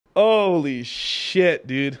Holy shit,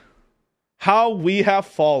 dude. How we have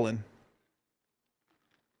fallen.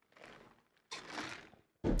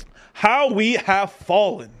 How we have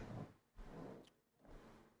fallen.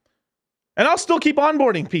 And I'll still keep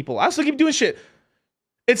onboarding people. I'll still keep doing shit.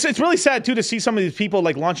 It's really sad, too, to see some of these people,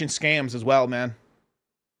 like, launching scams as well, man.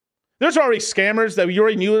 There's already scammers that you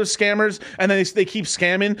already knew were scammers, and then they keep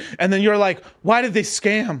scamming, and then you're like, why did they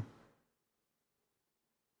scam?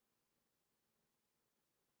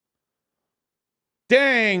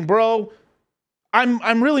 Dang, bro.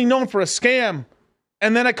 I'm really known for a scam.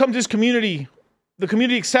 And then I come to this community. The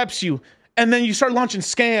community accepts you. And then you start launching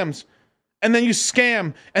scams. And then you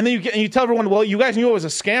scam. And then you tell everyone, well, you guys knew I was a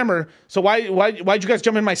scammer. So why'd you guys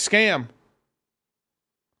jump in my scam?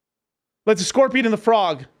 Like the scorpion and the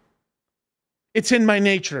frog. It's in my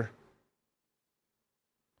nature.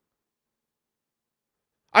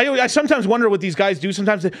 I sometimes wonder what these guys do.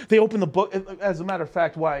 Sometimes they open the book. As a matter of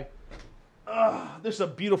fact, why? This is a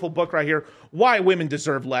beautiful book right here. Why Women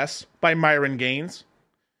Deserve Less by Myron Gaines.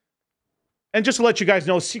 And just to let you guys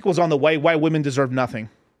know, sequel's on the way. Why Women Deserve Nothing,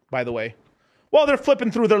 by the way. While they're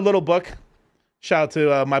flipping through their little book. Shout out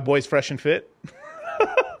to my boys Fresh and Fit.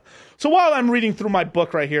 So while I'm reading through my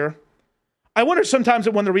book right here, I wonder sometimes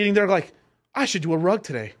that when they're reading, they're like, I should do a rug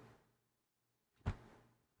today.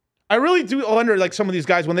 I really do wonder, like, some of these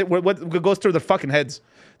guys, what goes through their fucking heads.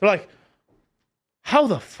 They're like, how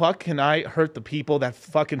the fuck can I hurt the people that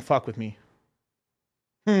fucking fuck with me?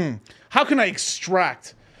 How can I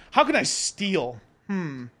extract? How can I steal?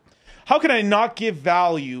 How can I not give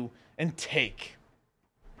value and take?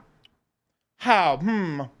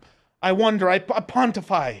 How? I wonder, I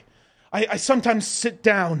pontify. I sometimes sit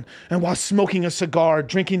down and while smoking a cigar,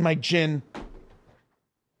 drinking my gin.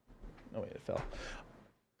 Oh, wait, it fell.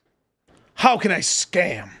 How can I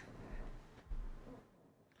scam?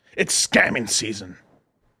 It's scamming season.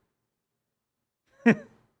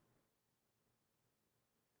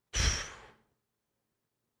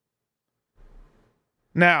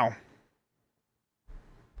 Now,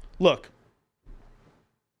 look.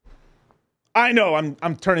 I know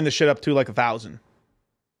I'm turning this shit up to like 1,000.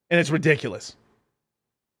 And it's ridiculous.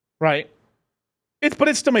 Right? But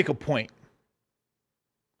it's to make a point.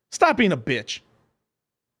 Stop being a bitch.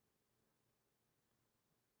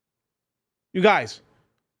 You guys,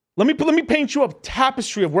 let me paint you a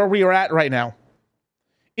tapestry of where we are at right now.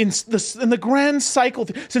 In the grand cycle,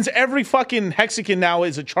 since every fucking Hexican now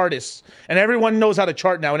is a chartist, and everyone knows how to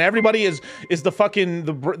chart now, and everybody is the fucking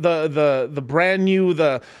the brand new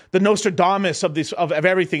the Nostradamus of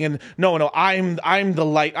everything. And no, I'm the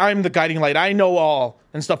light, I'm the guiding light, I know all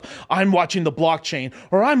and stuff. I'm watching the blockchain,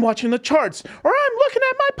 or I'm watching the charts, or I'm looking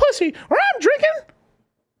at my pussy, or I'm drinking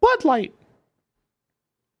Bud Light.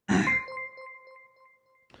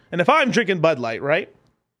 And if I'm drinking Bud Light, right?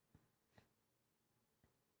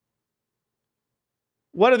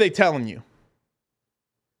 What are they telling you?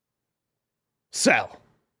 Sell.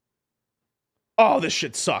 Oh, this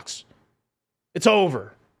shit sucks. It's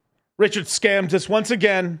over. Richard scammed us once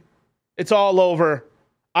again. It's all over.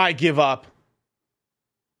 I give up.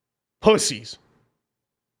 Pussies.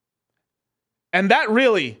 And that's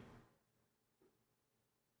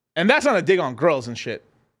not a dig on girls and shit.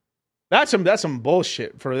 That's some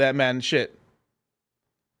bullshit for that man shit.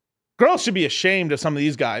 Girls should be ashamed of some of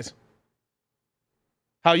these guys.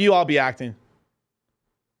 How you all be acting.